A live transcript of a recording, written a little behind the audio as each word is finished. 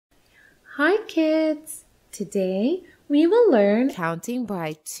Hi kids! Today we will learn counting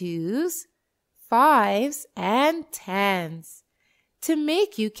by 2's, 5's, and 10's to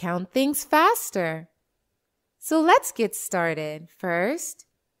make you count things faster. So let's get started. First,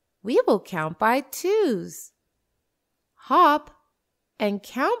 we will count by 2's. Hop and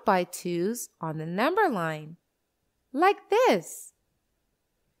count by 2's on the number line, like this.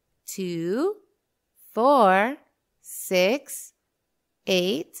 2, 4, 6,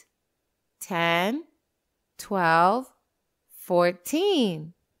 8, 10, 12,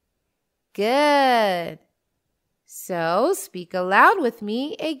 14. Good. So speak aloud with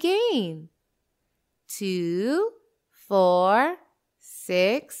me again. 2, 4,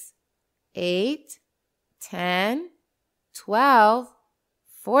 6, 8, 10, 12,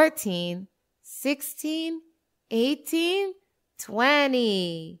 14, 16, 18,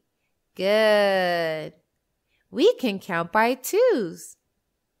 20. Good. We can count by 2's.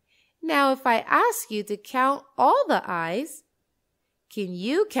 Now, if I ask you to count all the I's, can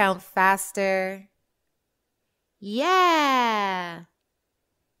you count faster? Yeah!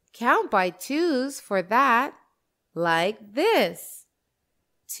 Count by 2's for that, like this.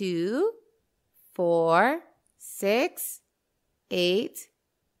 2, 4, 6, 8,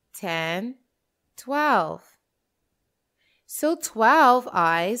 10, 12. So 12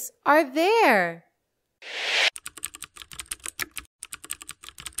 I's are there.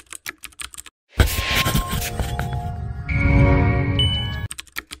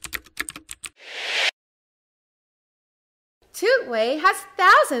 TutWay has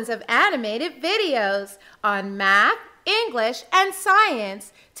thousands of animated videos on math, English, and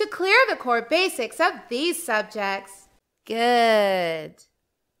science to clear the core basics of these subjects. Good.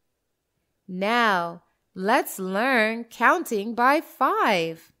 Now, let's learn counting by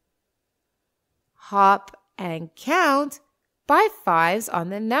 5. Hop and count by 5's on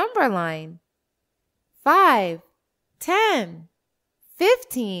the number line. 5, 10,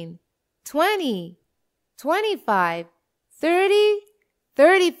 15, 20, 25, 30,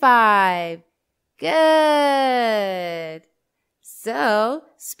 35. Good. So,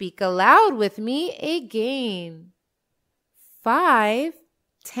 speak aloud with me again. 5,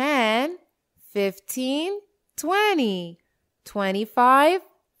 10, 15, 20, 25,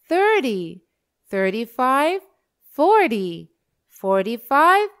 30, 35, 40,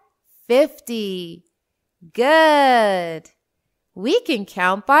 45, 50. Good. We can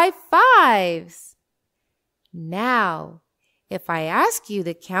count by 5's. Now, if I ask you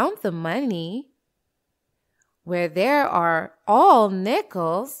to count the money where there are all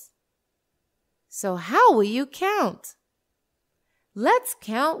nickels, so how will you count? Let's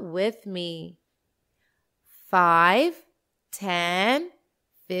count with me. 5, 10,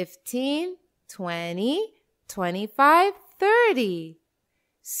 15, 20, 25, 30.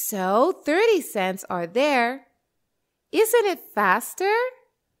 So 30 cents are there. Isn't it faster?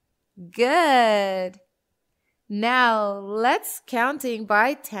 Good. Now let's counting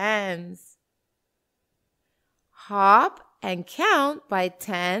by 10's. Hop and count by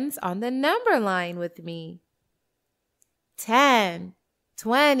 10's on the number line with me. 10,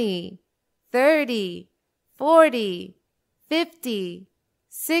 20, 30, 40, 50,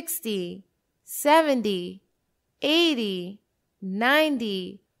 60, 70, 80,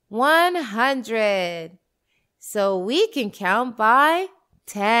 90, 100. So we can count by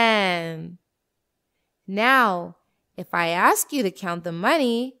 10. Now, if I ask you to count the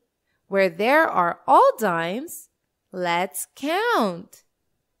money where there are all dimes, let's count.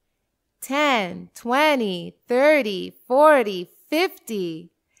 10, 20, 30, 40,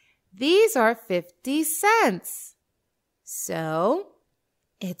 50. These are 50 cents. So,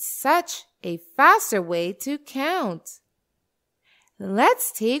 it's such a faster way to count.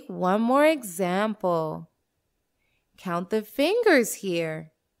 Let's take one more example. Count the fingers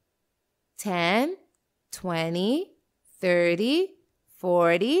here. 10, 20, 30,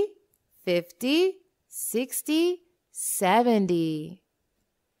 40, 50, 60, 70.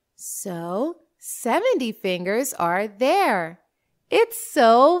 So, 70 fingers are there. It's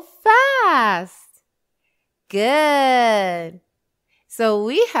so fast. Good. So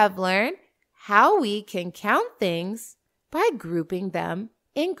we have learned how we can count things by grouping them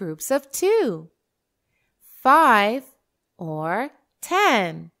in groups of 2, 5, or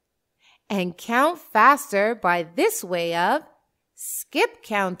 10. And count faster by this way of skip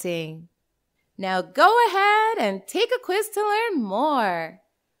counting. Now go ahead and take a quiz to learn more.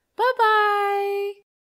 Bye-bye.